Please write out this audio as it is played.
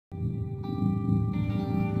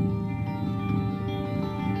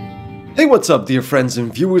Hey, what's up dear friends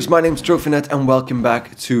and viewers, my name's Trophinet and welcome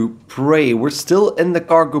back to Prey. We're still in the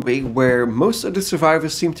cargo bay where most of the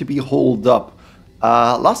survivors seem to be holed up.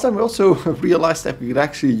 Last time we also realized that we could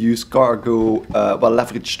actually use cargo,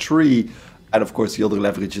 leverage 3 and of course the other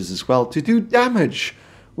leverages as well to do damage.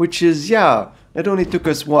 Which is, yeah, it only took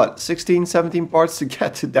us, what, 16, 17 parts to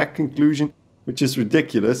get to that conclusion. Which is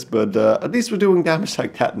ridiculous, but at least we're doing damage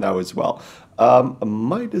like that now as well. I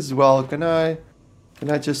might as well, can I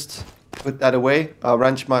just put that away?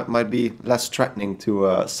 Ranch might be less threatening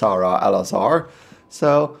to Sarah Alazar.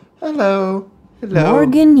 So, hello.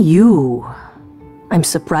 Morgan, you. I'm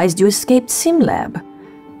surprised you escaped SimLab.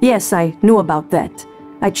 Yes, I knew about that.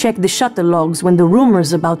 I checked the shuttle logs when the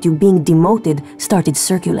rumors about you being demoted started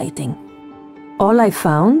circulating. All I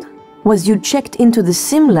found was you checked into the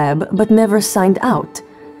SimLab but never signed out.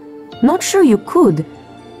 Not sure you could,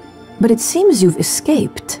 but it seems you've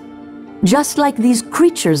escaped. Just like these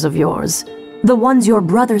creatures of yours, the ones your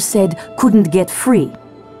brother said couldn't get free.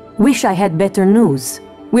 Wish I had better news.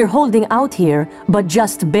 We're holding out here, but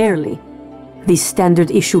just barely. These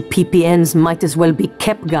standard issue PPNs might as well be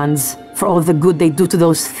kept guns for all the good they do to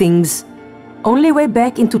those things. Only way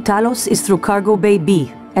back into Talos is through Cargo Bay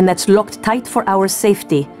B, and that's locked tight for our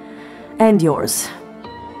safety. And yours.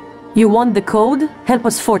 You want the code? Help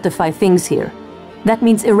us fortify things here. That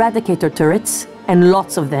means eradicator turrets, and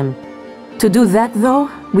lots of them. To do that though,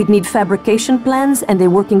 we'd need fabrication plans and a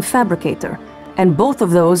working fabricator, and both of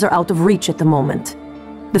those are out of reach at the moment.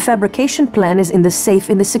 The fabrication plan is in the safe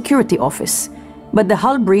in the security office, but the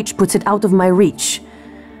hull breach puts it out of my reach.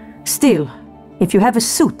 Still, if you have a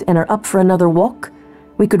suit and are up for another walk,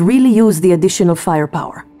 we could really use the additional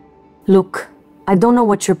firepower. Look, I don't know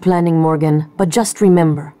what you're planning, Morgan, but just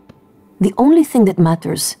remember, the only thing that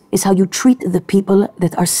matters is how you treat the people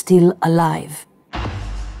that are still alive.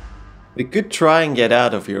 We could try and get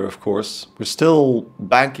out of here, of course. We're still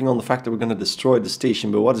banking on the fact that we're going to destroy the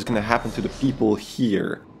station, but what is going to happen to the people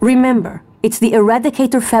here? Remember, it's the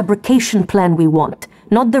Eradicator fabrication plan we want,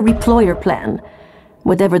 not the reployer plan.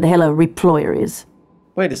 Whatever the hell a reployer is.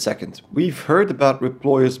 Wait a second. We've heard about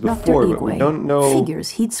reployers before, but we don't know... Figures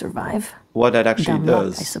he'd survive. What that actually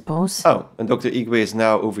does. I suppose. Oh, and Dr. Igwe is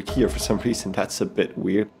now over here for some reason. That's a bit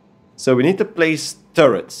weird. So we need to place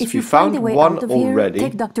turrets. If you found find a way one out of already. Here,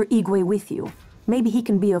 take Dr. Igwe with you. Maybe he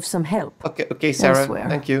can be of some help. Okay, Sarah. Elsewhere.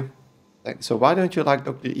 Thank you. So why don't you like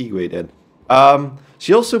Dr. Igwe then?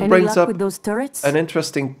 She also brings up with those turrets? an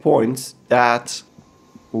interesting point that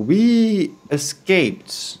we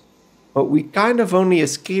escaped. But we kind of only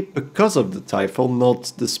escaped because of the Typhon,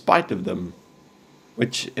 not despite of them.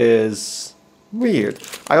 Which is weird.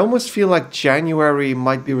 I almost feel like January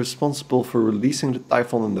might be responsible for releasing the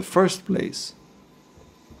Typhon in the first place.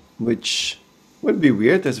 Which would be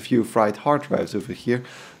weird. There's a few fried hard drives over here.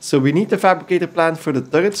 So we need to fabricate a plan for the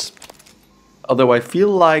turrets. Although I feel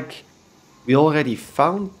like we already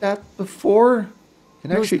found that before. I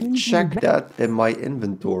can actually check that in my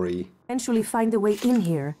inventory. Eventually find a way in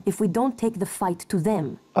here if we don't take the fight to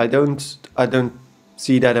them. I don't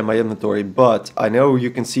see that in my inventory, but I know you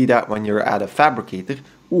can see that when you're at a fabricator.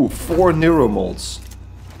 Ooh, 4 neuromolds.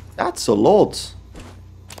 That's a lot.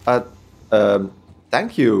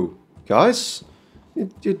 Thank you, guys. You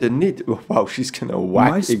didn't need... Wow, she's gonna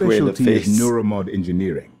whack Igwe in the face. My specialty is neuromod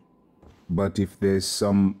engineering. But if there's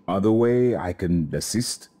some other way I can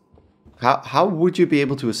assist... How would you be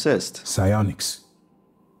able to assist? Psionics.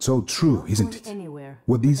 So true, isn't it?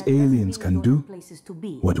 What these aliens can do,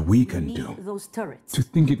 what we can do. To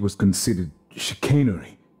think it was considered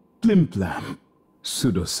chicanery, flim-flam,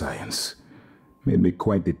 pseudoscience, made me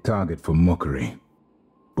quite the target for mockery.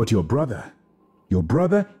 But your brother,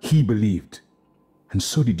 he believed. And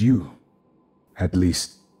so did you. At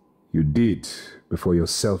least, you did before your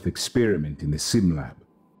self-experiment in the SimLab.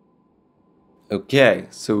 Okay,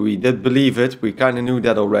 so we did believe it. We kind of knew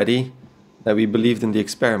that already. That we believed in the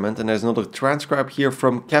experiment, and there's another transcribe here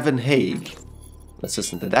from Kevin Haig. Let's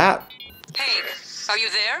listen to that. Haig, are you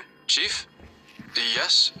there? Chief?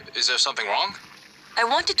 Yes? Is there something wrong? I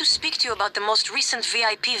wanted to speak to you about the most recent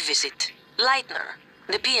VIP visit. Leitner,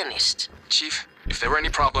 the pianist. Chief, if there were any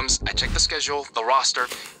problems, I checked the schedule, the roster.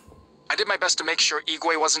 I did my best to make sure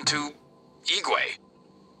Igwe wasn't too... Igwe.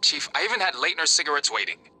 Chief, I even had Leitner's cigarettes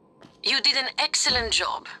waiting. You did an excellent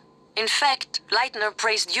job. In fact, Leitner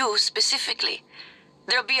praised you specifically.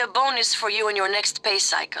 There'll be a bonus for you in your next pay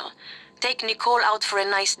cycle. Take Nicole out for a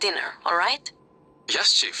nice dinner, alright?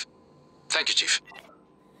 Yes, Chief. Thank you, Chief.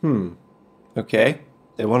 Okay.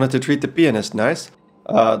 They wanted to treat the pianist nice.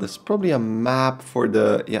 There's probably a map for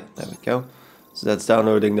the... Yeah, there we go. So that's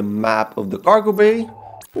downloading the map of the cargo bay,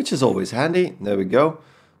 which is always handy. There we go.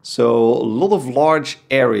 So a lot of large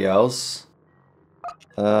areas,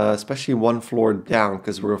 especially one floor down,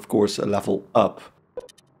 because we're of course a level up.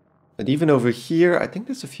 But even over here, I think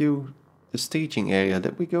there's a few, the staging area.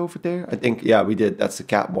 Did we go over there? I think, yeah, we did. That's the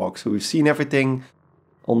catwalk. So we've seen everything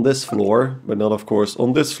on this floor, but not of course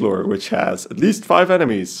on this floor, which has at least 5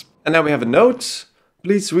 enemies. And now we have a note.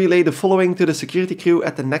 Please relay the following to the security crew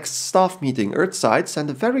at the next staff meeting. Earthside sent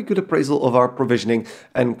a very good appraisal of our provisioning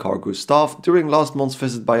and cargo staff during last month's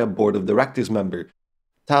visit by a board of directors member.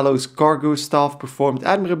 Talos cargo staff performed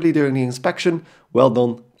admirably during the inspection. Well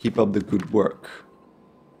done, keep up the good work.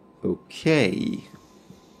 Okay.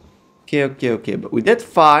 Okay, but we did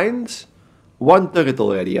find 1 turret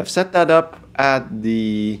already. I've set that up at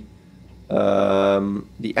the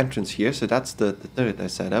entrance here, so that's the turret I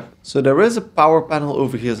set up. So there is a power panel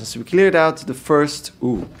over here, since we cleared out the first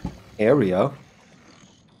area.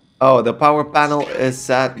 Oh, the power panel is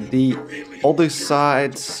at the other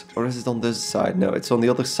side, or is it on this side? No, it's on the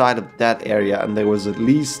other side of that area, and there was at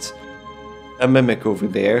least a mimic over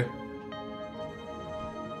there.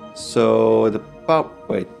 So the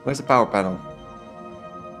wait, where's the power panel?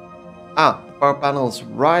 Ah, the power panel is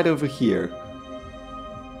right over here.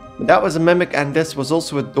 But that was a mimic, and this was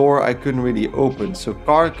also a door I couldn't really open. So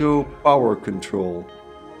cargo power control.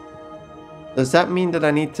 Does that mean that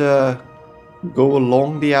I need to go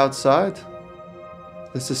along the outside?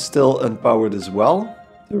 This is still unpowered as well.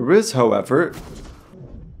 There is, however,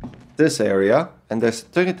 this area, and there's a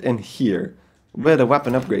turret in here with a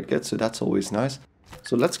weapon upgrade kit, so that's always nice.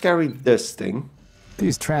 So let's carry this thing.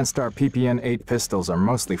 These TranStar PPN-8 pistols are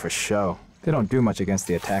mostly for show. They don't do much against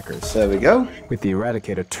the attackers. There we go. With the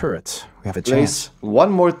Eradicator turrets, we have a Place chance.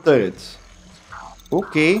 1 more turret.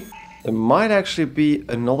 Okay. There might actually be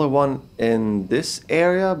another one in this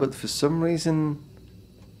area, but for some reason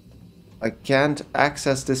I can't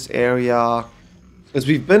access this area. Because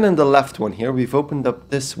we've been in the left one here. We've opened up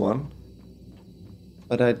this one.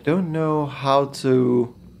 But I don't know how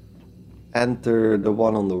to enter the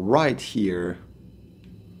one on the right here.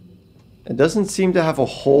 It doesn't seem to have a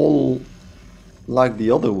hole like the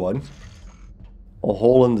other one. A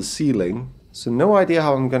hole in the ceiling. So no idea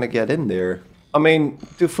how I'm gonna get in there. I mean,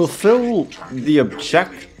 to fulfill the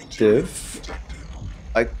objective,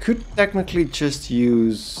 I could technically just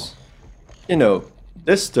use, you know,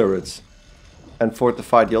 this turret and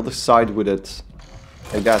fortify the other side with it.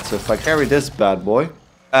 Like that. So if I carry this bad boy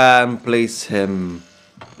and place him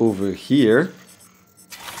over here,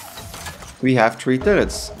 we have 3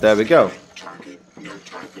 turrets. There we go.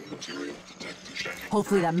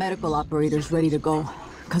 Hopefully that medical operator's ready to go,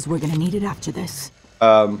 because we're gonna need it after this.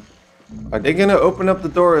 Are they gonna open up the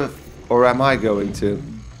door, or am I going to?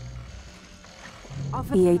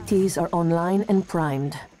 EATs are online and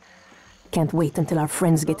primed. Can't wait until our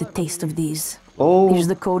friends get a taste of these. Oh, here's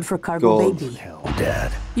the code for Cargo God. Baby. Hell,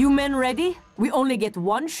 Dad. You men ready? We only get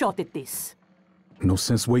 1 shot at this. No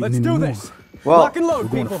sense waiting Let's anymore. do this. Well, Lock and load,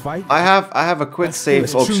 We're going to people. fight. I have a quick save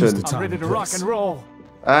Let's choose option. the time I'm ready to and rock place. and roll.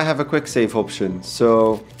 I have a quick save option.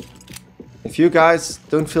 So if you guys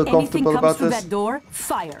don't feel Anything comfortable comes about through this, that door,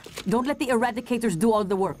 fire. Don't let the Eradicators do all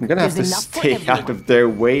the work. I'm gonna have to There's enough for stay everyone. out of their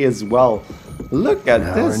way as well. Look at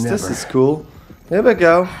Now or this. This never. is cool. There we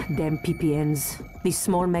go. Damn PPNs. These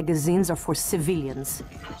small magazines are for civilians.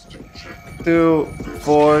 2,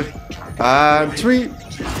 4, and 3.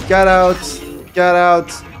 Get out. Get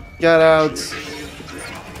out. Get out.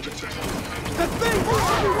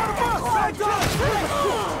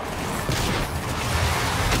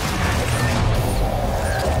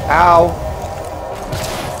 Ow.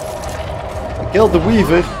 I killed the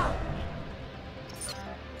Weaver.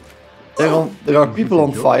 There are people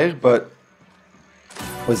on fire, but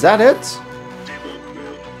was that it?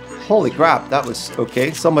 Holy crap, that was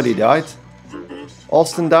okay. Somebody died.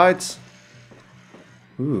 Austin died.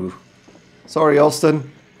 Ooh. Sorry,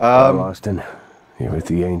 Austin. Austin, you're with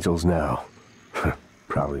the angels now.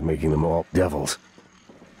 Probably making them all devils.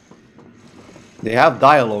 They have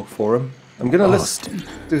dialogue for him. I'm gonna listen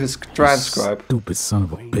to his transcribe. Stupid son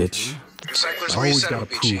of a bitch. Recyclers where you Always said it gotta would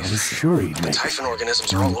be, prove Chief. I'm Sure he'd The make it. Typhon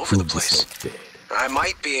organisms are all over the place. I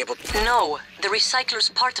might be able to... No, the recycler's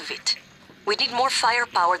part of it. We need more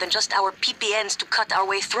firepower than just our PPNs to cut our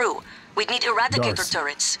way through. We need Eradicator Darcy.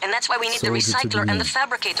 turrets, and that's why we need the Soldier to recycler the and the end.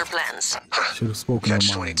 fabricator plans. Should have spoken on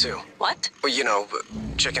mine. Catch-22. What? Well, you know,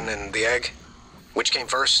 chicken and the egg. Which came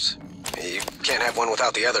first? You can't have one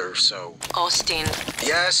without the other, so... Austin.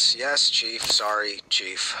 Yes, Chief. Sorry,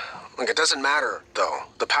 Chief. Look, it doesn't matter, though.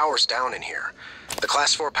 The power's down in here. The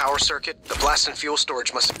Class 4 power circuit, the blast and fuel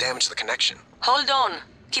storage must have damaged the connection. Hold on.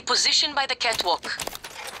 Keep positioned by the catwalk.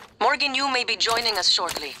 Morgan, you may be joining us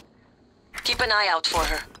shortly. Keep an eye out for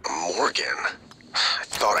her. Morgan? I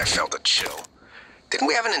thought I felt a chill. Didn't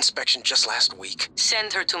we have an inspection just last week?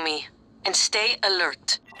 Send her to me. And stay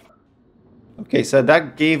alert. Okay, so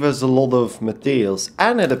that gave us a lot of materials.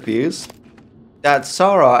 And it appears that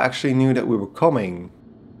Sarah actually knew that we were coming.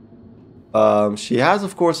 She has,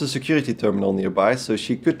 of course, a security terminal nearby, so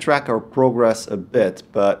she could track our progress a bit,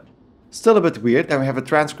 but still a bit weird. Then we have a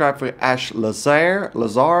transcribe for Ash Lazare.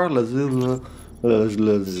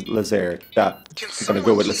 Yeah, I'm gonna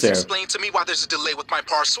go with Lazare. Explain to me why there's a delay with my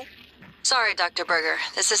parcel? Sorry, Dr. Berger.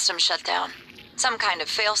 The system shut down. Some kind of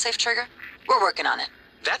failsafe trigger? We're working on it.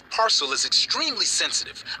 That parcel is extremely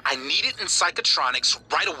sensitive. I need it in psychotronics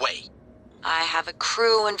right away. I have a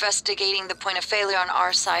crew investigating the point of failure on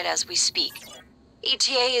our side as we speak.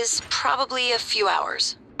 ETA is probably a few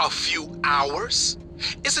hours. A few hours?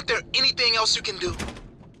 Isn't there anything else you can do?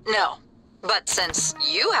 No. But since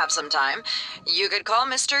you have some time, you could call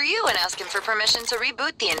Mr. Yu and ask him for permission to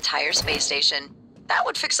reboot the entire space station. That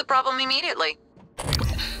would fix the problem immediately.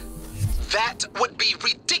 That would be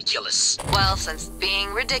ridiculous. Well, since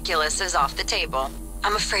being ridiculous is off the table,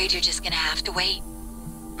 I'm afraid you're just gonna have to wait.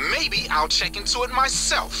 Maybe I'll check into it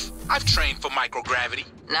myself. I've trained for microgravity.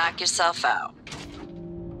 Knock yourself out.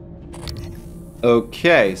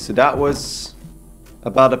 Okay, so that was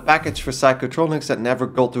about a package for psychotronics that never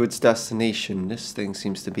got to its destination. This thing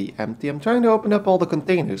seems to be empty. I'm trying to open up all the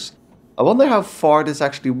containers. I wonder how far this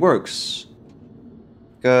actually works.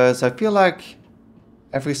 Because I feel like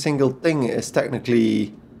every single thing is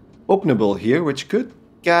technically openable here, which could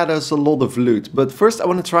get us a lot of loot. But first I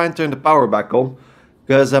want to try and turn the power back on,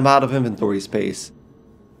 because I'm out of inventory space.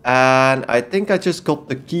 And I think I just got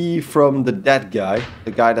the key from the dead guy.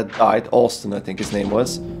 The guy that died. Austin, I think his name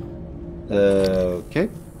was. Okay.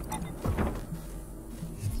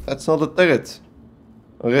 That's not a turret.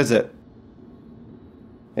 Or is it?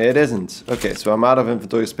 It isn't. Okay, so I'm out of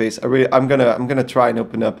inventory space. I'm gonna try and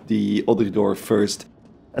open up the other door first.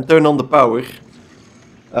 And turn on the power.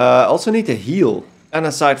 Also need to heal. And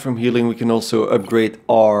aside from healing, we can also upgrade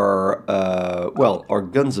our, our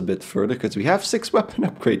guns a bit further, because we have 6 weapon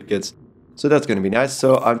upgrade kits. So that's going to be nice.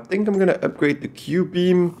 So I think I'm going to upgrade the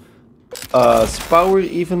Q-beam power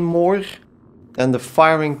even more. And the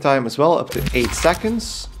firing time as well, up to 8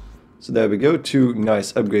 seconds. So there we go, 2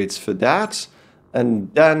 nice upgrades for that. And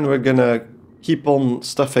then we're going to keep on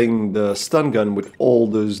stuffing the stun gun with all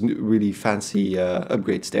those really fancy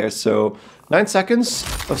upgrades there. So 9 seconds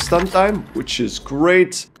of stun time, which is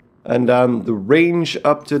great. And then the range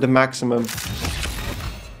up to the maximum.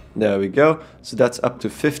 There we go. So that's up to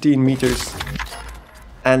 15 meters.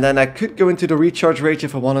 And then I could go into the recharge rate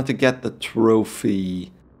if I wanted to get the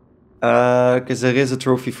trophy. Because there is a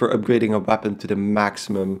trophy for upgrading a weapon to the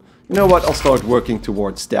maximum. You know what? I'll start working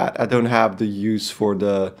towards that. I don't have the use for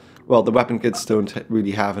the... Well, the weapon kits don't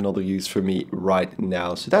really have another use for me right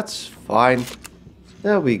now. So that's fine.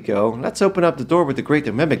 There we go. Let's open up the door with the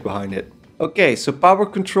greater mimic behind it. Okay, so power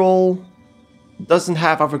control doesn't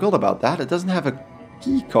have... I forgot about that. It doesn't have a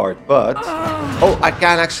key card, but... Oh, I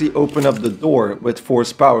can actually open up the door with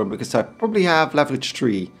force power because I probably have leverage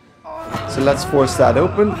 3. So let's force that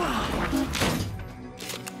open.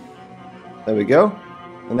 There we go.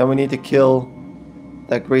 And then we need to kill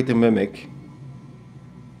that greater mimic.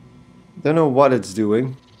 Don't know what it's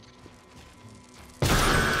doing.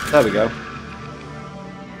 There we go.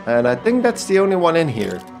 And I think that's the only one in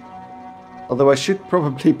here. Although I should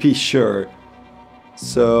probably be sure.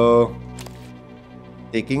 So...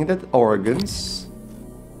 taking the organs.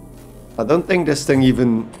 I don't think this thing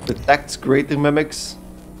even detects greater mimics.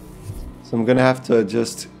 So I'm gonna have to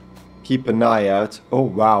just keep an eye out. Oh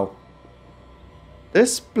wow.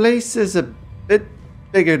 This place is a bit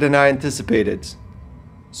bigger than I anticipated.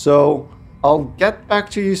 So I'll get back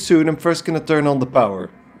to you soon. I'm first gonna turn on the power.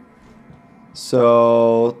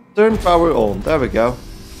 So turn power on. There we go.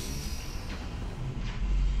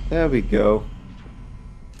 There we go.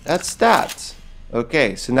 That's that.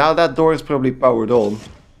 Okay, so now that door is probably powered on.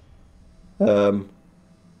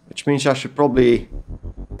 Which means I should probably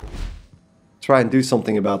try and do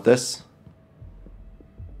something about this.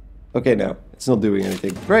 Okay, no, it's not doing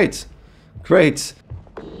anything. Great. Great.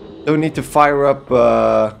 Don't need to fire up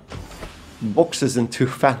boxes into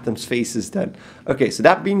Phantom's faces then. Okay, so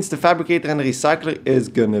that means the fabricator and the recycler is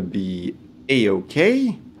gonna be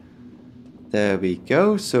a-okay. There we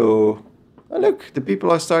go. So, oh look, the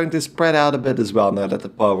people are starting to spread out a bit as well now that the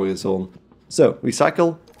power is on. So,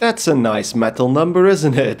 recycle. That's a nice metal number,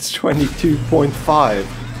 isn't it? It's 22.5.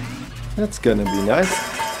 That's gonna be nice.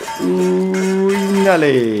 Ooh,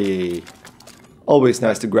 always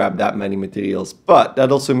nice to grab that many materials. But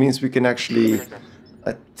that also means we can actually,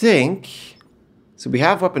 I think, So we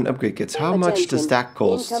have weapon upgrade kits. How much does that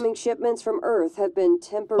cost? Incoming shipments from Earth have been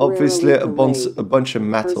temporarily Obviously a delayed. bunch of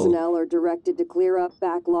metal. Personnel are directed to clear up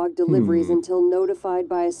backlog deliveries until notified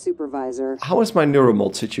by a supervisor. How is my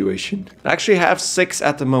neuromod situation? I actually have 6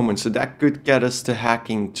 at the moment, so that could get us to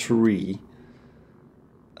hacking 3.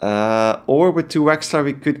 Or with 2 extra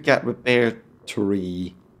we could get repair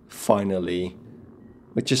 3, finally.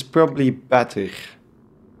 Which is probably better.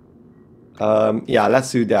 Yeah,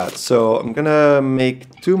 let's do that. So I'm gonna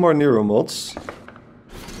make 2 more neuromods.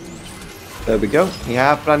 There we go. We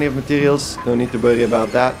have plenty of materials. No need to worry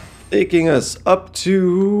about that. Taking us up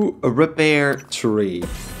to a repair 3.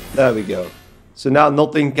 There we go. So now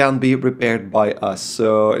nothing can be repaired by us.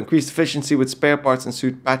 So increased efficiency with spare parts and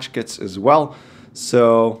suit patch kits as well.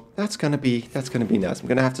 So that's gonna be nice. I'm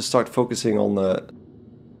gonna have to start focusing on the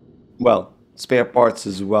spare parts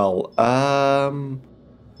as well.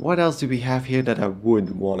 What else do we have here that I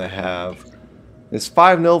would want to have? There's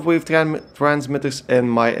 5 null-wave transmitters in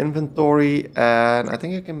my inventory, and I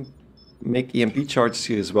think I can make EMP charges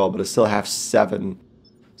here as well, but I still have 7.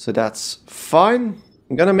 So that's fine.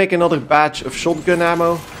 I'm gonna make another batch of shotgun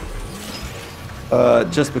ammo.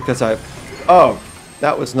 Just because oh,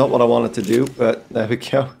 that was not what I wanted to do, but there we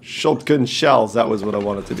go. Shotgun shells, that was what I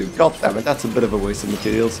wanted to do. God damn it, that's a bit of a waste of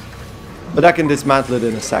materials. But I can dismantle it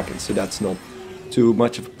in a second, so that's not too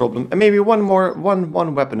much of a problem. And maybe one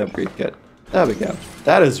weapon upgrade kit. There we go.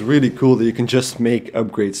 That is really cool that you can just make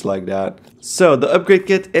upgrades like that. So the upgrade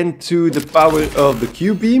kit into the power of the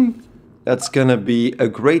Q-beam. That's gonna be a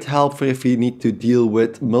great help for if you need to deal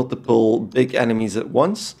with multiple big enemies at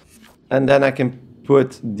once. And then I can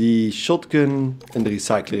put the shotgun in the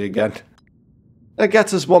recycler again. That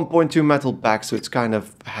gets us 1.2 metal back, so it's kind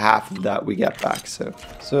of half of that we get back.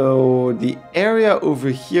 So the area over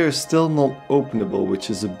here is still not openable,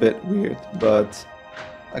 which is a bit weird, but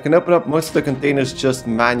I can open up most of the containers just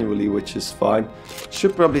manually, which is fine.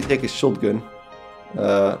 Should probably take a shotgun.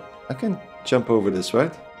 I can jump over this,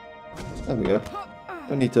 right? There we go.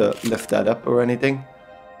 Don't need to lift that up or anything.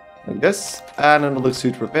 Like this. And another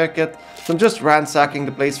suit repair kit. So I'm just ransacking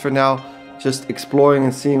the place for now. Just exploring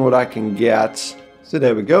and seeing what I can get. So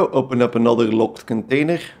there we go, open up another locked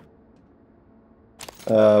container.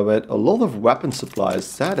 With a lot of weapon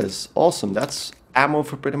supplies, that is awesome. That's ammo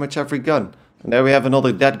for pretty much every gun. And there we have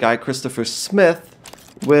another dead guy, Christopher Smith,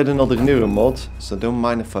 with another neuromod. So don't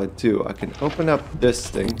mind if I do. I can open up this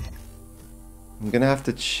thing. I'm gonna have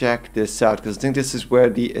to check this out, because I think this is where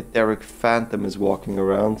the etheric phantom is walking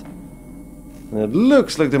around. And it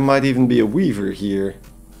looks like there might even be a weaver here.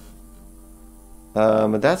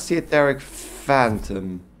 But that's the etheric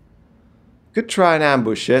phantom. Could try and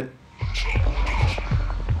ambush it.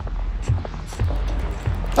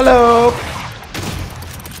 Hello!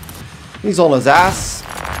 He's on his ass.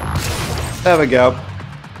 There we go.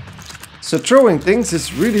 So throwing things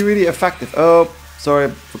is really, really effective. Oh, sorry,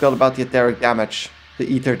 forgot about the etheric damage. The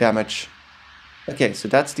ether damage. Okay, so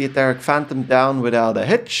that's the etheric phantom down without a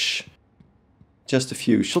hitch. Just a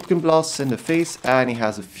few shotgun blasts in the face, and he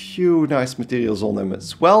has a few nice materials on him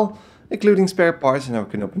as well, including spare parts. And now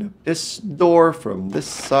we can open up this door from this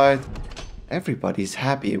side. Everybody's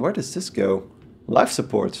happy. Where does this go? Life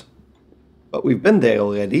support. But we've been there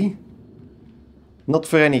already. Not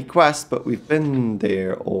for any quest, but we've been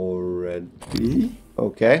there already.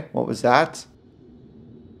 Okay, what was that?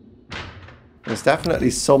 There's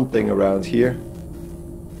definitely something around here.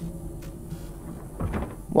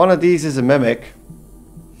 One of these is a mimic.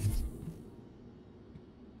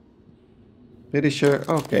 Pretty sure.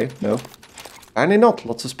 Okay, no. Apparently not.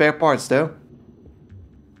 Lots of spare parts though.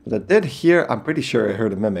 But I did hear, I'm pretty sure I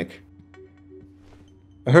heard a mimic.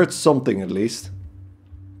 I heard something at least.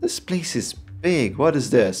 This place is big. What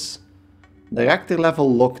is this? Director level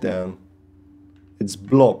lockdown. It's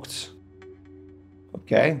blocked.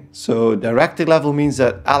 Okay, so director level means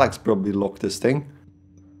that Alex probably locked this thing.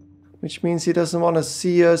 Which means he doesn't want to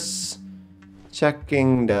see us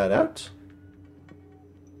checking that out.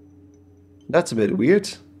 That's a bit weird.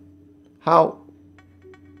 How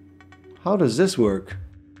does this work?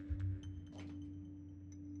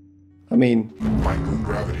 I mean...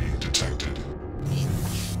 Microgravity detected.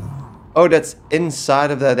 Oh, that's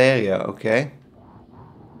inside of that area. Okay.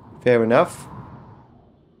 Fair enough.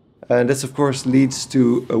 And this, of course, leads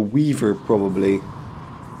to a weaver, probably.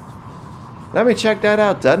 Let me check that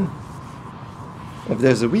out, then. If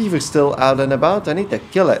there's a weaver still out and about, I need to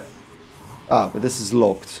kill it. Ah, but this is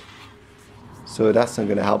locked. So that's not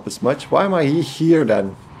going to help us much. Why am I here,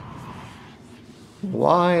 then?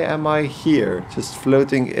 Why am I here? Just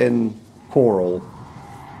floating in coral.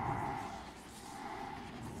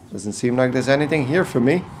 Doesn't seem like there's anything here for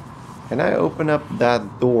me. Can I open up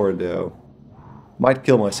that door though? Might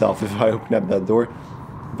kill myself if I open up that door.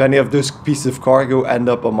 If any of those pieces of cargo end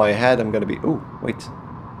up on my head, I'm gonna be... Oh, wait.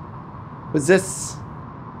 What's this?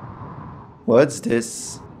 What's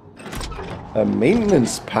this? A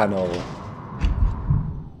maintenance panel.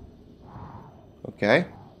 Okay.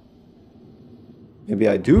 Maybe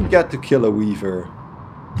I do get to kill a weaver.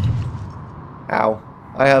 Ow.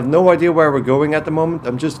 I have no idea where we're going at the moment.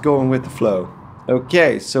 I'm just going with the flow.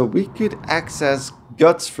 Okay, so we could access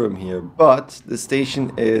guts from here, but the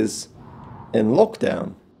station is in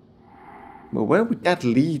lockdown. But where would that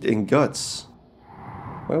lead in guts?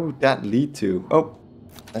 Where would that lead to? Oh,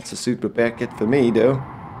 that's a suit repair kit for me though.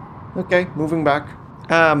 Okay, moving back.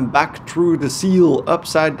 Back through the seal,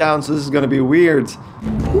 upside down, so this is gonna be weird.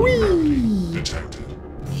 Whee!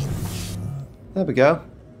 There we go.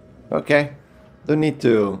 Okay. Don't need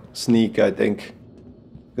to sneak, I think.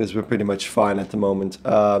 Because we're pretty much fine at the moment.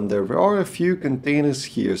 There are a few containers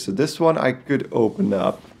here, so this one I could open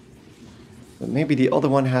up. But maybe the other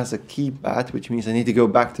one has a keypad, which means I need to go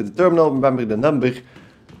back to the terminal, remember the number,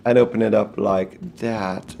 and open it up like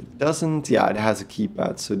that. It doesn't, yeah, it has a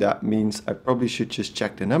keypad, so that means I probably should just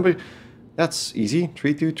check the number. That's easy,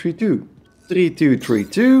 3232.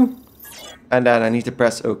 3232. And then I need to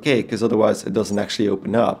press OK, because otherwise it doesn't actually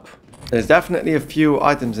open up. There's definitely a few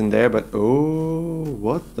items in there, but oh,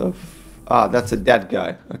 what the ah, that's a dead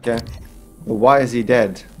guy, okay. But why is he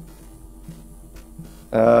dead?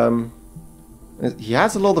 He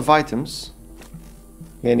has a lot of items.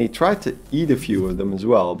 And he tried to eat a few of them as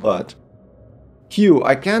well, but... Q,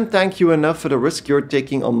 I can't thank you enough for the risk you're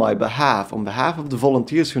taking on my behalf, on behalf of the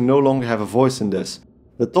volunteers who no longer have a voice in this.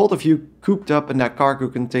 The thought of you cooped up in that cargo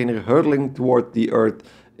container hurtling toward the earth,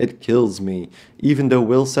 it kills me, even though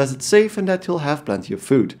Will says it's safe and that you'll have plenty of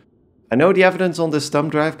food. I know the evidence on this thumb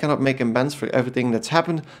drive cannot make amends for everything that's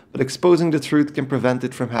happened, but exposing the truth can prevent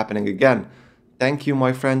it from happening again. Thank you,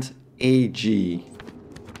 my friend, AG.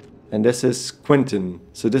 And this is Quentin,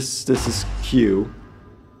 so this is Q.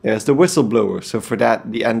 There's the whistleblower, so for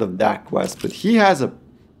that, the end of that quest. But he has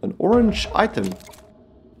an orange item.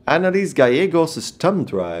 Annalise Gallegos' thumb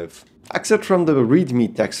drive. Excerpt from the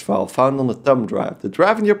README text file found on the thumb drive. The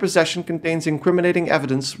drive in your possession contains incriminating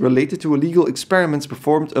evidence related to illegal experiments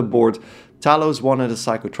performed aboard Talos 1 at a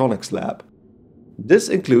psychotronics lab. This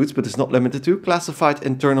includes, but is not limited to, classified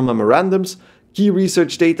internal memorandums, key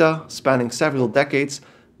research data spanning several decades,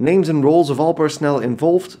 names and roles of all personnel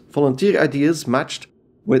involved, volunteer ideas matched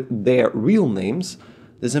with their real names.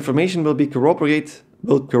 This information will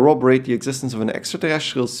corroborate the existence of an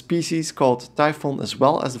extraterrestrial species called Typhon, as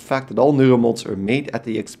well as the fact that all neuromods are made at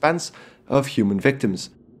the expense of human victims.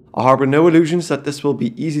 I harbor no illusions that this will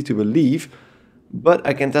be easy to believe, but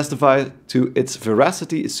I can testify to its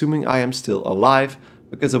veracity assuming I am still alive,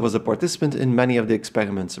 because I was a participant in many of the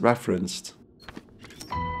experiments referenced.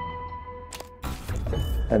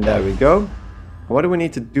 And there we go. What do we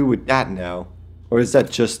need to do with that now? Or is that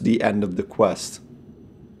just the end of the quest?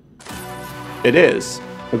 It is.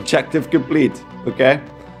 Objective complete. Okay.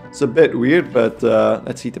 It's a bit weird, but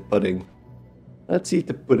let's eat the pudding. Let's eat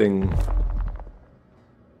the pudding.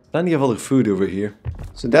 Plenty of other food over here.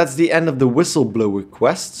 So that's the end of the whistleblower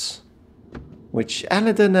quests. Which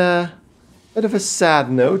ended in a bit of a sad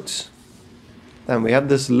note. Then we have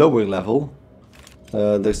this lower level.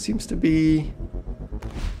 There seems to be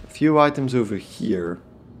a few items over here.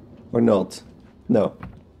 Or not. No.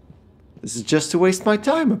 This is just to waste my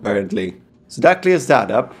time, apparently. So that clears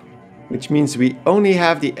that up, which means we only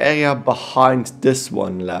have the area behind this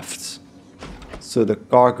one left. So the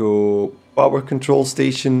cargo power control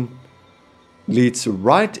station leads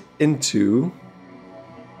right into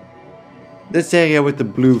this area with the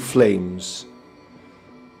blue flames,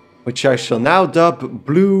 which I shall now dub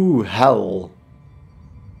Blue Hell.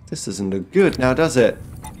 This doesn't look good now, does it?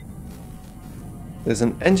 There's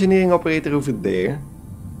an engineering operator over there.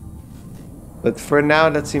 But for now,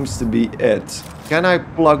 that seems to be it. Can I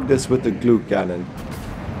plug this with the glue cannon?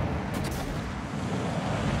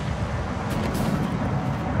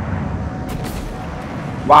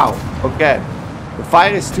 Wow, okay. The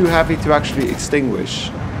fire is too heavy to actually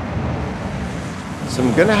extinguish. So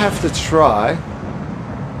I'm gonna have to try.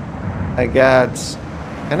 I guess.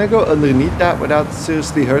 Can I go underneath that without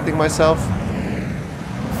seriously hurting myself?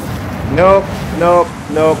 Nope, nope,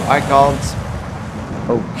 nope, I can't.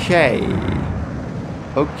 Okay.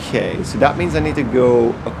 Okay, so that means I need to go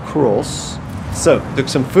across. So, took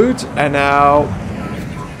some food and now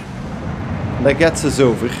that gets us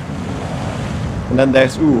over. And then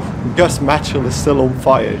there's, ooh, Gus Matchell is still on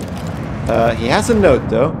fire. He has a note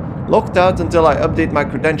though. Locked out until I update my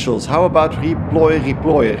credentials. How about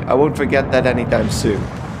reployer? I won't forget that anytime soon.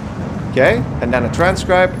 Okay, and then a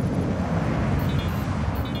transcribe.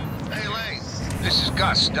 Hey Lane, this is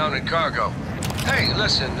Gus down in cargo. Hey,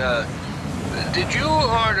 listen, did you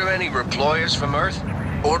order any reployers from Earth?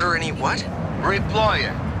 Order any what?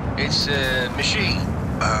 Reployer. It's a machine.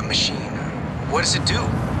 Machine. What does it do?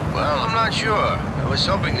 Well, I'm not sure. I was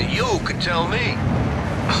hoping that you could tell me.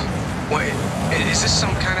 Wait, is this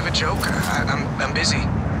some kind of a joke? I'm busy.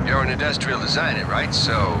 You're an industrial designer, right?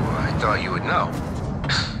 So I thought you would know.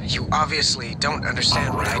 You obviously don't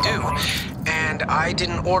understand what I do. And I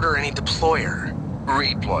didn't order any deployer.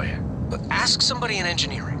 Reployer. Ask somebody in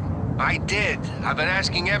engineering. I did. I've been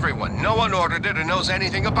asking everyone. No one ordered it or knows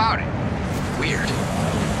anything about it. Weird.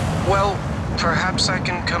 Well, perhaps I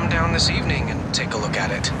can come down this evening and take a look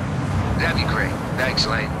at it. That'd be great. Thanks,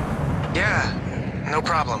 Lane. Yeah, no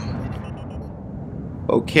problem.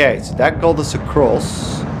 Okay, so that got us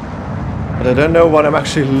across. But I don't know what I'm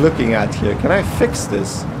actually looking at here. Can I fix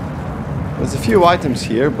this? There's a few items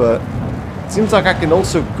here, but it seems like I can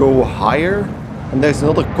also go higher. And there's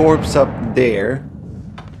another corpse up there.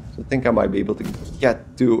 So I think I might be able to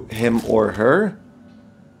get to him or her.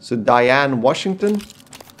 So Diane Washington.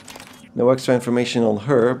 No extra information on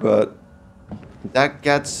her, but that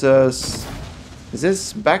gets us... Is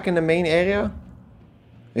this back in the main area?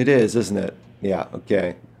 It is, isn't it? Yeah,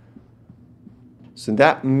 okay. So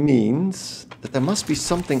that means that there must be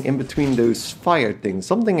something in between those fire things.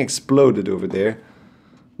 Something exploded over there.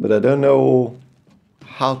 But I don't know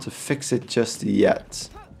how to fix it just yet.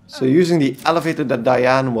 So using the elevator that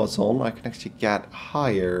Diane was on, I can actually get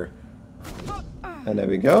higher. And there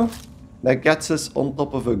we go. That gets us on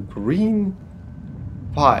top of a green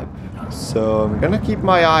pipe. So I'm gonna keep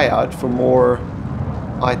my eye out for more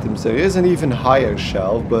items. There is an even higher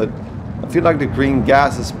shelf, but I feel like the green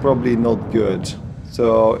gas is probably not good.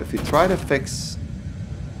 So if we try to fix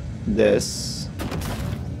this.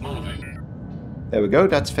 There we go,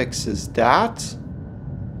 that fixes that.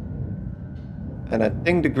 And I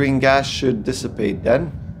think the green gas should dissipate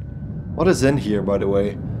then. What is in here, by the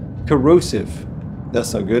way? Corrosive.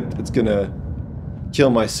 That's not good. It's gonna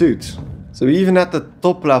kill my suit. So even at the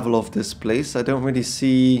top level of this place, I don't really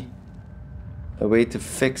see a way to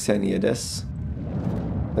fix any of this.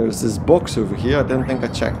 There's this box over here. I don't think I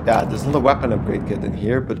checked that. There's another weapon upgrade kit in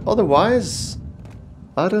here, but otherwise,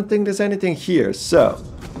 I don't think there's anything here. So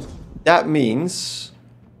that means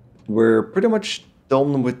we're pretty much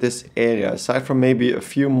done with this area, aside from maybe a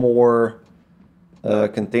few more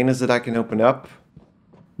containers that I can open up.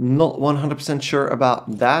 Not 100% sure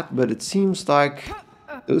about that, but it seems like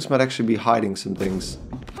those might actually be hiding some things.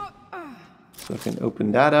 So I can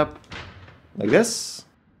open that up like this.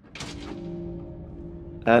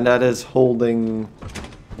 And that is holding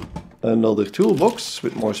another toolbox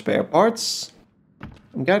with more spare parts.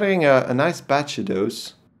 I'm gathering a nice batch of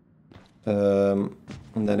those. And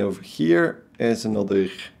then over here is another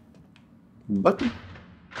button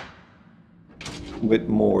with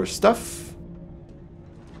more stuff.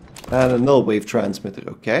 And a null wave transmitter,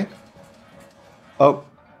 okay. Oh,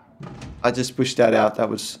 I just pushed that out. That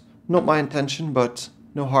was not my intention, but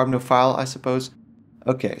no harm, no foul, I suppose.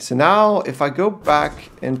 Okay, so now if I go back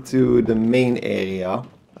into the main area,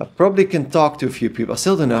 I probably can talk to a few people. I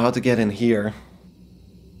still don't know how to get in here.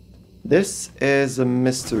 This is a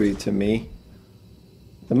mystery to me.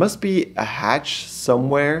 There must be a hatch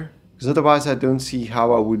somewhere, because otherwise I don't see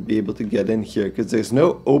how I would be able to get in here, because there's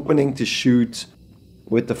no opening to shoot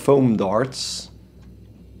with the foam darts.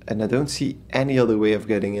 And I don't see any other way of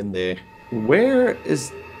getting in there. Where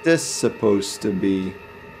is this supposed to be?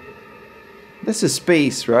 This is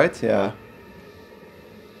space, right? Yeah.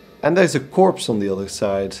 And there's a corpse on the other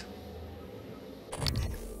side.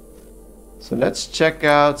 So let's check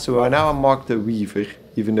out. So now I marked the Weaver,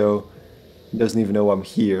 even though he doesn't even know I'm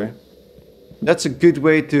here. That's a good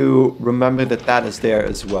way to remember that that is there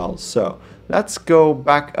as well. So let's go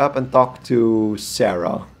back up and talk to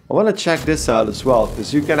Sarah. I want to check this out as well,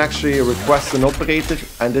 because you can actually request an operator,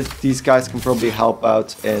 and these guys can probably help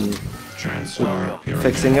out in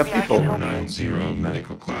fixing up people.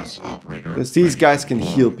 Medical class operator. Because these guys can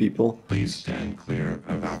heal people. Please stand clear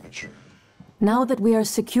of aperture. Now that we are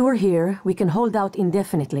secure here, we can hold out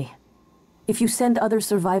indefinitely. If you send other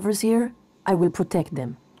survivors here, I will protect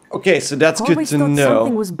them. Okay, so that's good to know.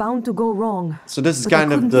 Something was bound to go wrong. So this is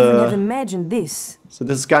kind of the... I couldn't even have imagined this. So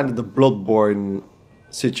this is kind of the Bloodborne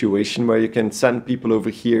situation where you can send people over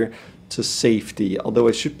here to safety. Although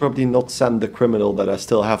I should probably not send the criminal that I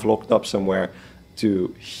still have locked up somewhere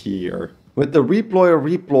to here. With the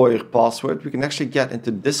reployer password, we can actually get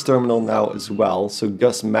into this terminal now as well. So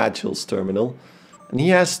Gus Magill's terminal. And he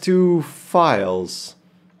has 2 files.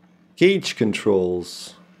 Cage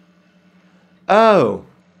controls. Oh.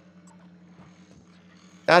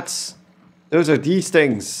 Those are these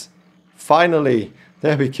things. Finally.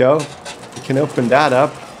 There we go. We can open that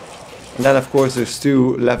up. And then of course there's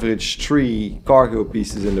 2 leverage 3 cargo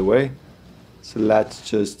pieces in the way. So let's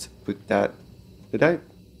just put that...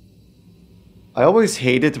 I always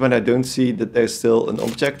hate it when I don't see that there's still an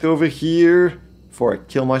object over here before I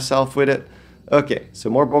kill myself with it. Okay, so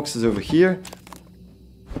more boxes over here.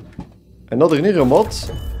 Another neuromod.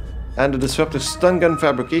 And the disruptor stun gun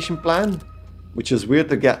fabrication plan. Which is weird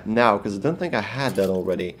to get now, because I don't think I had that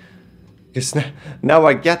already. Because now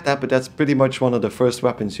I get that, but that's pretty much one of the first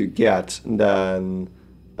weapons you get. And then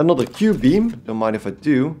another Q-beam, don't mind if I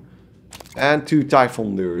do. And 2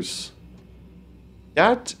 Typhon lures.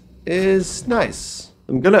 That is nice.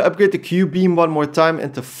 I'm gonna upgrade the Q-beam one more time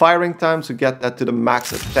into firing time to get that to the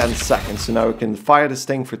max at 10 seconds. So now we can fire this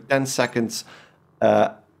thing for 10 seconds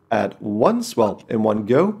at once, well, in one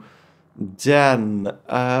go. Then,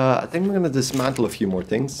 I think I'm gonna dismantle a few more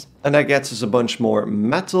things. And that gets us a bunch more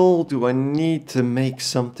metal. Do I need to make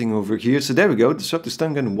something over here? So there we go, the disruptor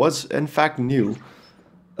stun gun was in fact new.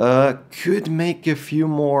 Could make a few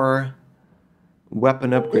more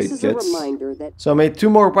weapon upgrade kits. So I made 2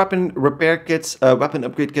 more weapon repair kits, weapon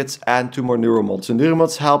upgrade kits, and 2 more neuromods. So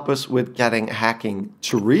neuromods help us with getting hacking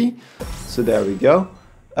 3. So there we go.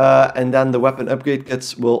 And then the weapon upgrade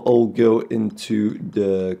kits will all go into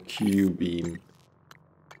the Q-beam.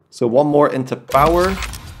 So 1 more into power.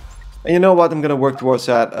 And you know what, I'm gonna work towards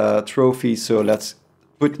that trophy, so let's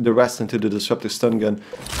put the rest into the disruptor stun gun,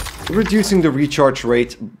 reducing the recharge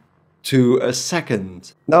rate to a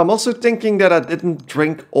second. Now I'm also thinking that I didn't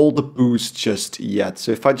drink all the booze just yet.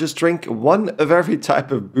 So if I just drink 1 of every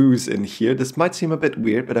type of booze in here, this might seem a bit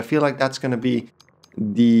weird, but I feel like that's gonna be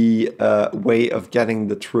the way of getting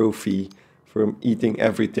the trophy from eating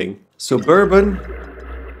everything. So bourbon,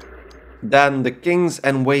 then the King's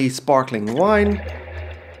Way sparkling wine,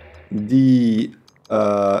 the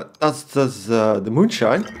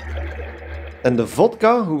moonshine, and the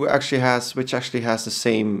vodka, which actually has the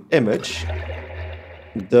same image.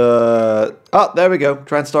 There we go,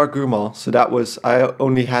 TranStar Gourmand. So that was, I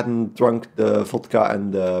only hadn't drunk the vodka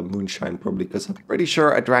and the moonshine probably, because I'm pretty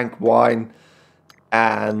sure I drank wine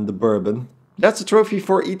and the bourbon. That's a trophy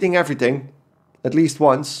for eating everything, at least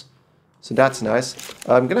once. So that's nice.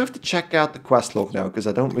 I'm gonna have to check out the quest log now, because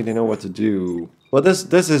I don't really know what to do. Well,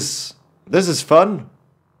 this is fun.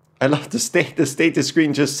 I love the status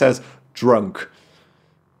screen just says drunk.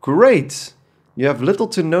 Great. You have little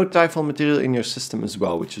to no Typhon material in your system as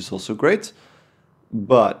well, which is also great.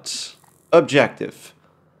 But objective.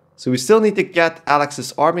 So we still need to get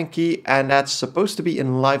Alex's arming key, and that's supposed to be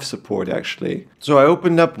in life support actually. So I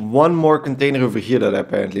opened up 1 more container over here that I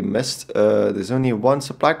apparently missed. There's only 1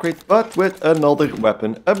 supply crate, but with another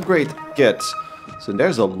weapon upgrade kit. So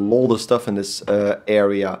there's a lot of stuff in this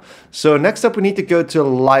area. So next up we need to go to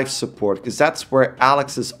life support, because that's where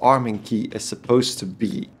Alex's arming key is supposed to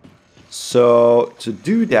be. So to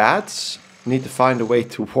do that, we need to find a way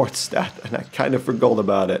towards that, and I kind of forgot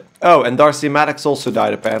about it. Oh, and Darcy Maddox also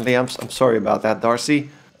died apparently. I'm sorry about that, Darcy.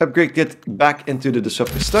 Upgrade kit back into the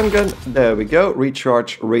disruptor stun gun. There we go.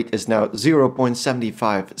 Recharge rate is now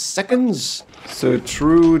 0.75 seconds. So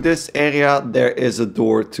through this area there is a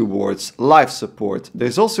door towards life support.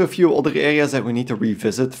 There's also a few other areas that we need to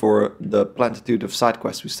revisit for the plentitude of side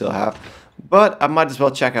quests we still have. But I might as well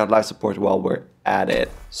check out life support while we're at it.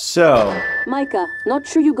 So... Micah, not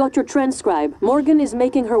sure you got your transcribe. Morgan is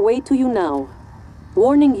making her way to you now.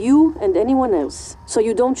 Warning you and anyone else, so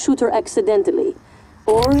you don't shoot her accidentally.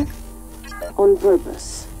 Or on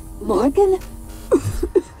purpose. Morgan?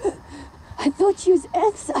 I thought she was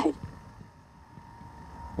Earthside.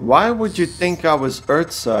 Why would you think I was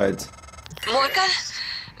Earthside? Morgan?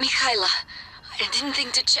 Mikhaila, I didn't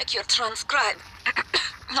think to check your transcribe.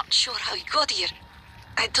 Not sure how you got here.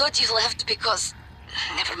 I thought you left because...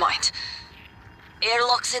 Never mind.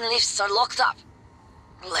 Airlocks and lifts are locked up.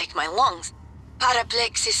 Like my lungs.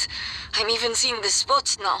 Paraplexis. I'm even seeing the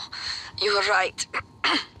spots now. You were right.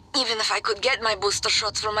 Even if I could get my booster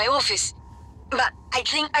shots from my office. But I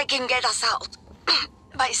think I can get us out.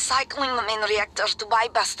 By cycling the main reactor to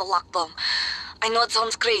bypass the lockdown. I know it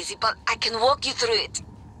sounds crazy, but I can walk you through it.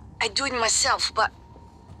 I do it myself, but...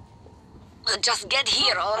 just get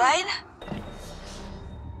here, alright?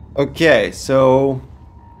 Okay, so...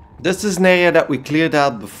 This is an area that we cleared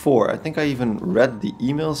out before. I think I even read the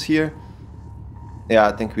emails here. Yeah,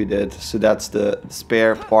 I think we did. So that's the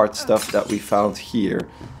spare part stuff that we found here.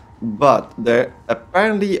 But there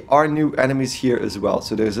apparently are new enemies here as well.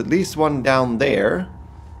 So there's at least one down there.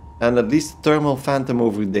 And at least a thermal phantom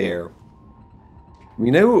over there.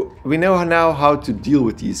 We know now how to deal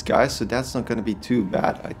with these guys. So that's not going to be too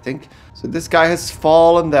bad, I think. So this guy has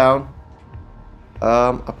fallen down.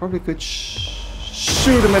 I probably could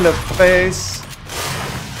shoot him in the face.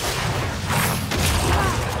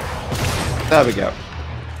 There we go.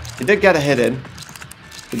 He did get a hit in.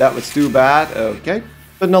 So that was too bad. Okay.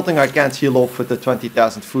 But nothing I can't heal off with the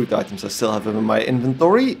 20,000 food items I still have in my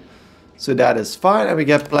inventory. So that is fine. And we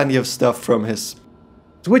get plenty of stuff from his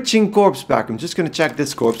twitching corpse back. I'm just going to check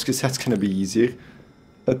this corpse because that's going to be easier.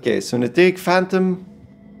 Okay, so Retaking Phantom.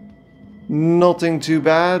 Nothing too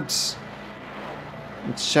bad.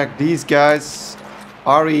 Let's check these guys.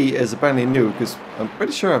 Ari is apparently new because I'm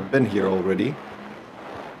pretty sure I've been here already.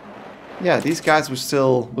 Yeah, these guys were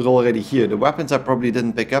already here. The weapons I probably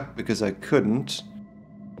didn't pick up because I couldn't.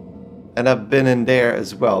 And I've been in there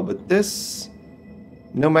as well. But this...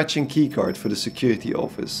 No matching keycard for the security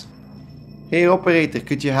office. Hey operator,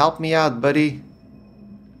 could you help me out, buddy?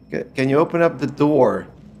 Can you open up the door?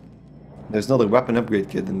 There's another weapon upgrade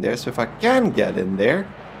kit in there. So if I can get in there...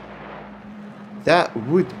 That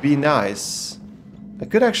would be nice. I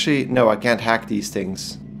could actually... No, I can't hack these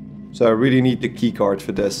things. So I really need the keycard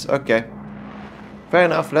for this. Okay. Fair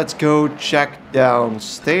enough. Let's go check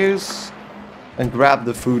downstairs and grab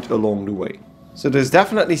the food along the way. So there's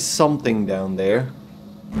definitely something down there.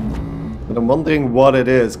 But I'm wondering what it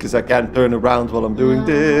is because I can't turn around while I'm doing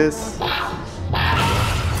this.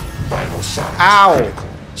 Ow!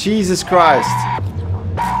 Jesus Christ.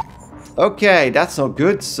 Okay, that's not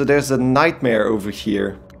good. So there's a nightmare over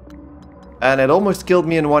here. And it almost killed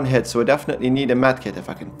me in one hit, so I definitely need a medkit. If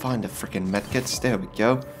I can find the freaking medkits. There we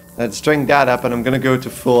go. Let's drink that up, and I'm gonna go to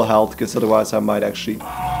full health, because otherwise I might actually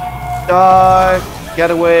die. Get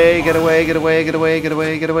away, get away, get away, get away, get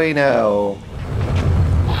away, get away now.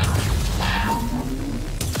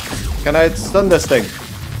 Can I stun this thing?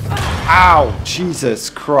 Ow! Jesus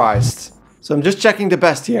Christ. So I'm just checking the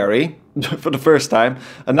bestiary for the first time.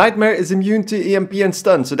 A nightmare is immune to EMP and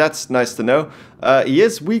stun, so that's nice to know. He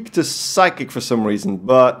is weak to psychic for some reason,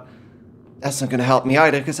 but that's not gonna help me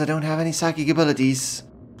either because I don't have any psychic abilities.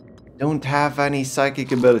 Don't have any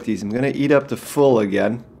psychic abilities. I'm gonna eat up the full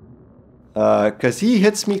again. Because he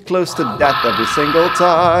hits me close to death every single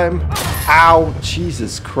time. Ow!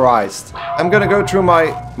 Jesus Christ. I'm gonna go through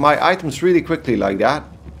my items really quickly like that.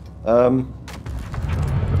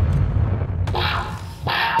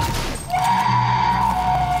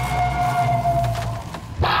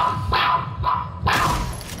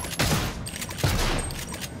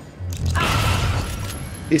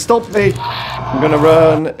 He stopped me. I'm gonna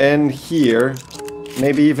run in here.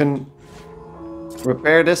 Maybe even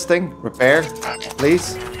repair this thing. Repair,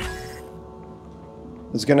 please.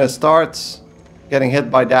 It's gonna start getting hit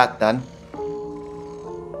by that then.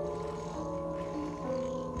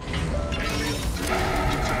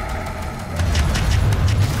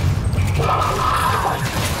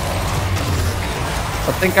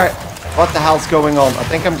 What the hell's going on? I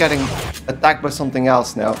think I'm getting attacked by something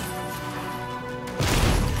else now.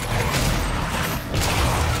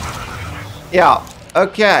 Yeah,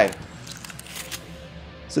 okay.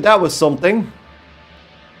 So that was something.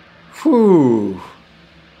 Whew.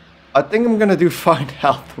 I think I'm gonna do fine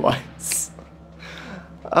health-wise.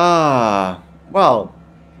 Well,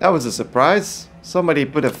 that was a surprise. Somebody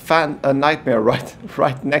put a nightmare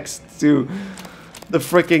right next to the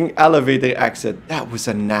freaking elevator exit. That was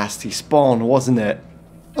a nasty spawn, wasn't it?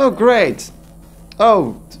 Oh, great.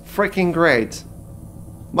 Oh, freaking great.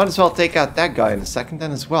 Might as well take out that guy in a second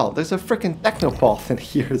then as well. There's a freaking technopath in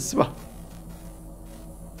here as well.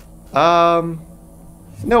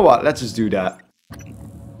 You know what? Let's just do that.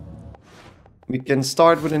 We can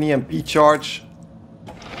start with an EMP charge.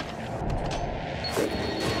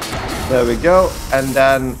 There we go. And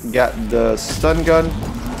then get the stun gun.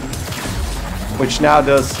 Which now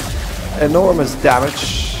does enormous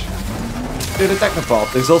damage to the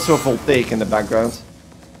technopath. There's also a voltaic in the background.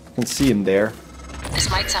 You can see him there. This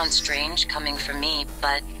might sound strange coming from me,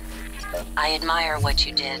 but I admire what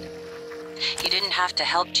you did. You didn't have to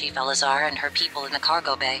help Chief Elazar and her people in the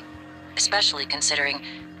cargo bay, especially considering,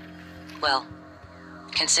 well,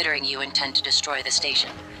 considering you intend to destroy the station.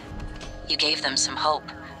 You gave them some hope,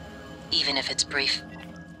 even if it's brief.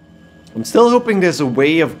 I'm still hoping there's a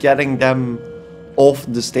way of getting them off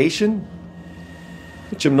the station,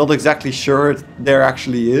 which I'm not exactly sure there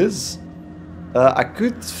actually is. I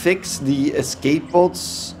could fix the escape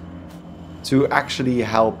pods to actually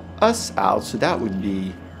help us out, so that would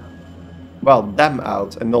be, well, them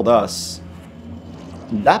out and not us.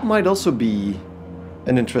 That might also be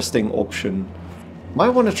an interesting option. Might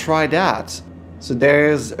want to try that. So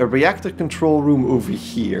there's a reactor control room over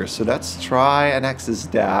here, so let's try and access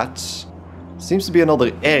that. Seems to be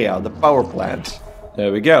another area, the power plant.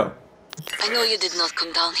 There we go. I know you did not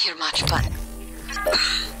come down here much, but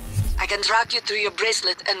I can track you through your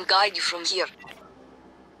bracelet and guide you from here.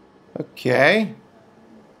 Okay.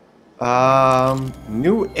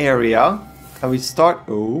 New area. And we start...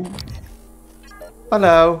 Oh.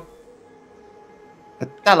 Hello. A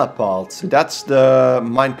teleport. So that's the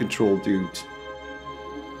mind control dude.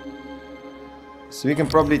 So we can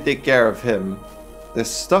probably take care of him. There's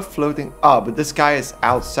stuff floating. Ah, but this guy is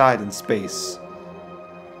outside in space.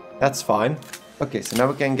 That's fine. Okay, so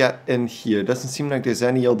now we can get in here. Doesn't seem like there's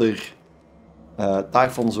any other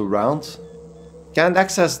Typhons around. Can't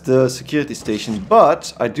access the security station,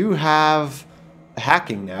 but I do have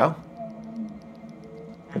hacking now.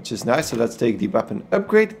 Which is nice, so let's take the weapon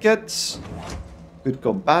upgrade kit. Good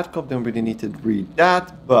cop, bad cop, don't really need to read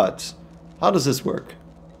that, but how does this work?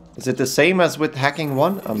 Is it the same as with hacking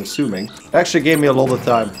 1? I'm assuming. It actually gave me a lot of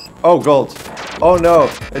time. Oh god. Oh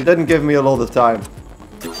no, it didn't give me a lot of time.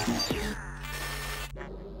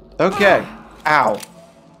 Okay. Ow.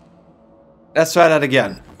 Let's try that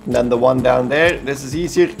again. And then the one down there. This is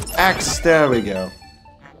easier. X. There we go.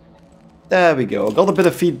 There we go. Got a bit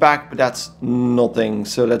of feedback, but that's nothing.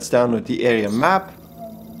 So let's download the area map.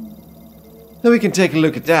 Then we can take a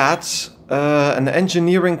look at that. An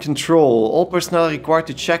engineering control. All personnel are required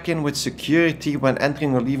to check in with security when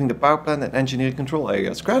entering or leaving the power plant and engineering control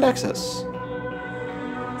areas. Ground access.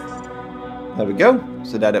 There we go.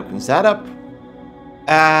 So that opens that up.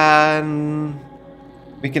 And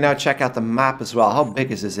we can now check out the map as well. How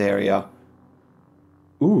big is this area?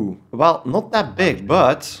 Ooh, well, not that big,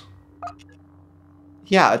 but...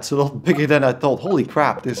 yeah, it's a lot bigger than I thought. Holy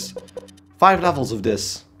crap, there's 5 levels of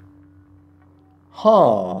this.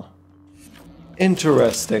 Huh.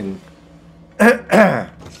 Interesting.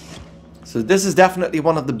 So this is definitely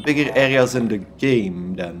one of the bigger areas in the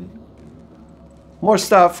game, then. More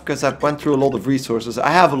stuff, because I've went through a lot of resources.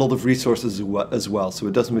 I have a lot of resources as well, so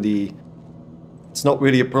it doesn't really... it's not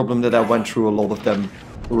really a problem that I went through a lot of them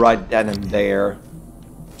right then and there.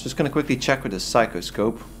 Just gonna quickly check with the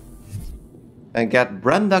psychoscope. And get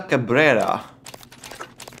Brenda Cabrera.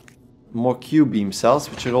 More Q-beam cells,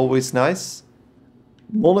 which are always nice.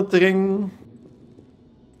 Monitoring.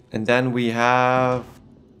 And then we have...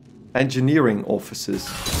 engineering offices.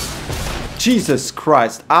 Jesus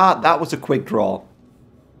Christ. Ah, that was a quick draw.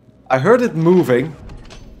 I heard it moving.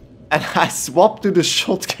 And I swapped to the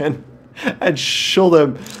shotgun. And shot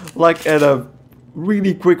him like at a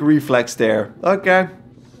really quick reflex there. Okay.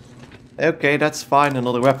 Okay, that's fine.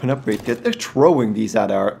 Another weapon upgrade kit. They're throwing these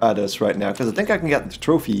at us right now, because I think I can get the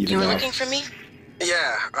trophy even now. You were looking for me?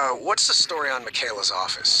 Yeah, what's the story on Michaela's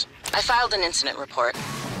office? I filed an incident report.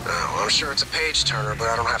 Oh, I'm sure it's a page turner, but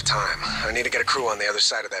I don't have time. I need to get a crew on the other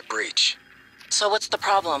side of that breach. So what's the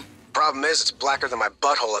problem? Problem is, it's blacker than my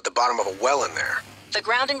butthole at the bottom of a well in there. The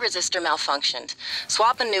grounding resistor malfunctioned.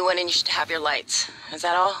 Swap a new one and you should have your lights. Is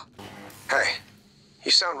that all? Hey,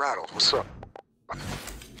 you sound rattled. What's up?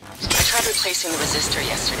 I tried replacing the resistor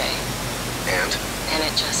yesterday. And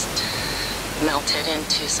it just melted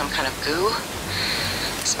into some kind of goo.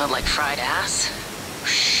 It smelled like fried ass.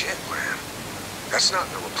 Shit, man. That's not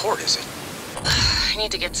in the report, is it? I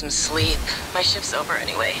need to get some sleep. My shift's over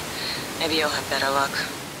anyway. Maybe you'll have better luck.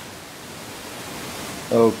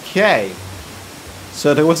 Okay.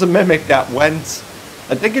 So there was a mimic that went...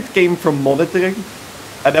 I think it came from monitoring.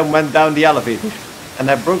 And then went down the elevator. And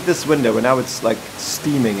I broke this window and now it's like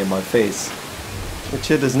steaming in my face. Which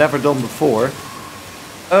it has never done before.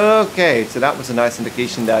 Okay, so that was a nice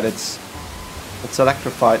indication that it's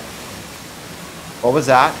electrified. What was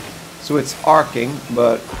that? So it's arcing,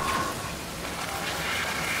 but...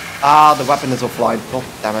 ah, the weapon is offline. God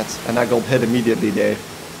damn it. And I got hit immediately there.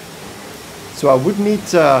 So I would need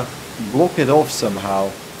to block it off somehow.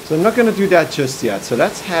 So I'm not going to do that just yet. So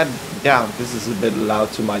let's head down. This is a bit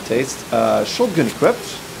loud to my taste. Shotgun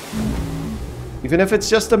equipped. Even if it's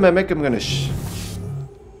just a mimic, I'm going to...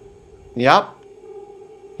 Yep.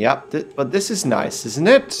 Yep, but this is nice, isn't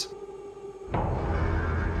it?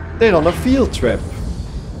 They're on a field trip.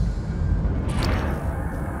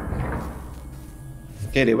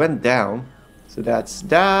 Okay, they went down. So that's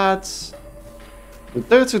that. The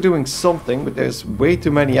turrets are doing something, but there's way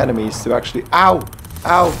too many enemies to actually... Ow!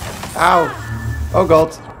 Ow! Ow! Oh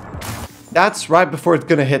god. That's right before it's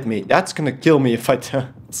gonna hit me. That's gonna kill me if I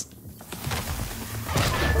don't.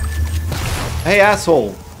 Hey,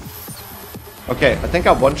 asshole. Okay, I think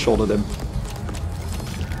I one-shouldered him.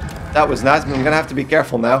 That was nice, but I'm gonna have to be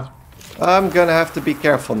careful now.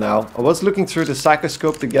 I was looking through the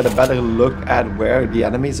psychoscope to get a better look at where the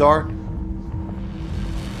enemies are.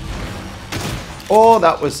 Oh,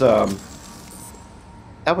 that was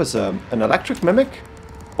an electric mimic?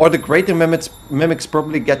 Or the greater mimics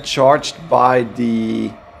probably get charged by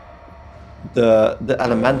the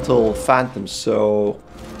elemental phantoms, so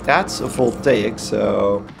that's a voltaic,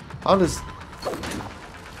 so how does...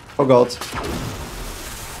 Oh god.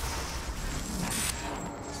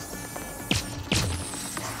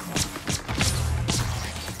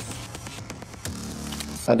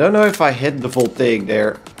 I don't know if I hit the voltaic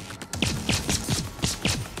there.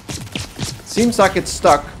 Seems like it's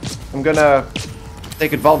stuck. I'm gonna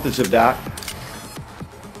take advantage of that.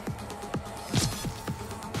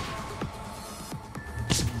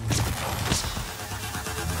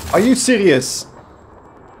 Are you serious?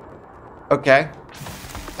 Okay.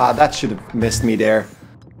 That should have missed me there.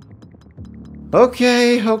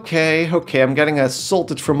 Okay. I'm getting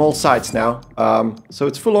assaulted from all sides now. So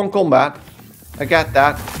it's full-on combat. I got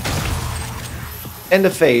that. In the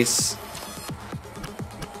face.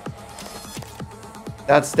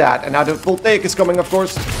 That's that. And now the voltaic is coming, of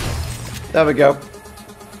course. There we go.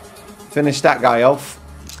 Finish that guy off.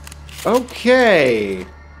 Okay.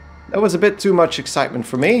 That was a bit too much excitement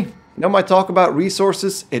for me. You know my talk about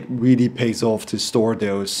resources? It really pays off to store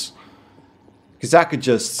those. Because I could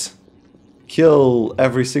just kill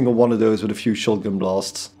every single one of those with a few shotgun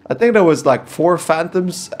blasts. I think there was like 4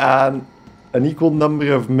 phantoms and an equal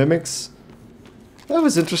number of mimics. That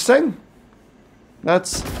was interesting.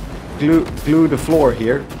 Let's glue the floor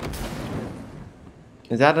here.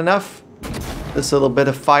 Is that enough? This little bit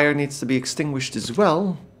of fire needs to be extinguished as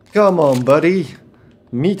well. Come on, buddy.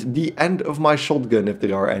 Meet the end of my shotgun if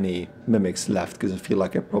there are any mimics left, because I feel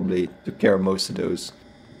like I probably took care of most of those.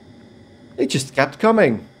 They just kept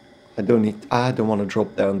coming. I don't want to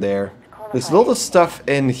drop down there. There's a lot of stuff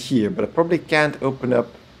in here, but I probably can't open up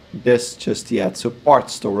this just yet. So part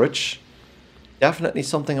storage. Definitely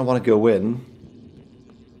something I want to go in.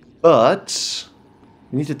 But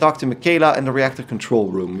we need to talk to Michaela in the reactor control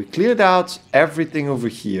room. We cleared out everything over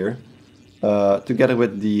here. Together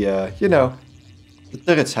with the, you know, the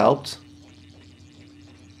turrets helped.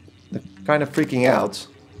 They're kind of freaking out.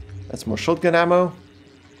 That's more shotgun ammo.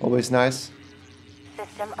 Always nice.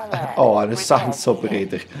 Oh, and a science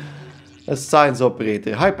operator. A science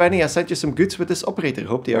operator. Hi Penny, I sent you some goods with this operator.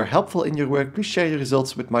 Hope they are helpful in your work. Please share your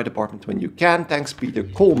results with my department when you can. Thanks, Peter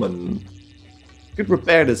Coleman. Could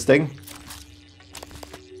repair this thing.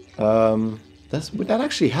 Would that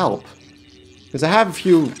actually help? Because I have a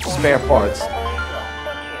few spare parts.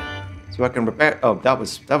 So I can repair... Oh, that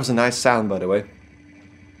was a nice sound, by the way.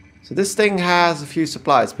 So this thing has a few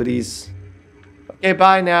supplies, but he's... Okay,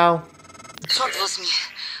 bye now. That was me.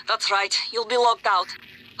 That's right. You'll be locked out.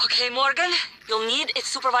 Okay, Morgan, you'll need a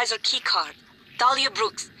supervisor keycard. Talia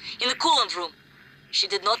Brooks, in the coolant room. She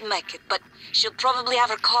did not make it, but she'll probably have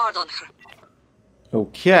her card on her.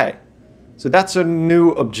 Okay. So that's a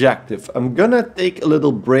new objective. I'm gonna take a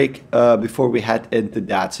little break before we head into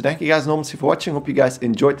that. So thank you guys enormously for watching. Hope you guys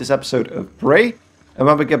enjoyed this episode of Prey. And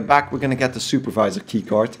when we get back, we're gonna get the supervisor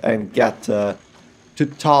keycard and get to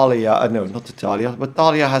Talia. No, not to Talia, but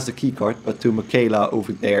Talia has the keycard, but to Michaela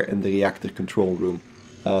over there in the reactor control room.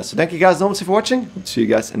 So thank you guys enormously for watching. See you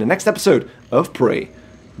guys in the next episode of Prey.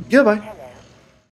 Goodbye.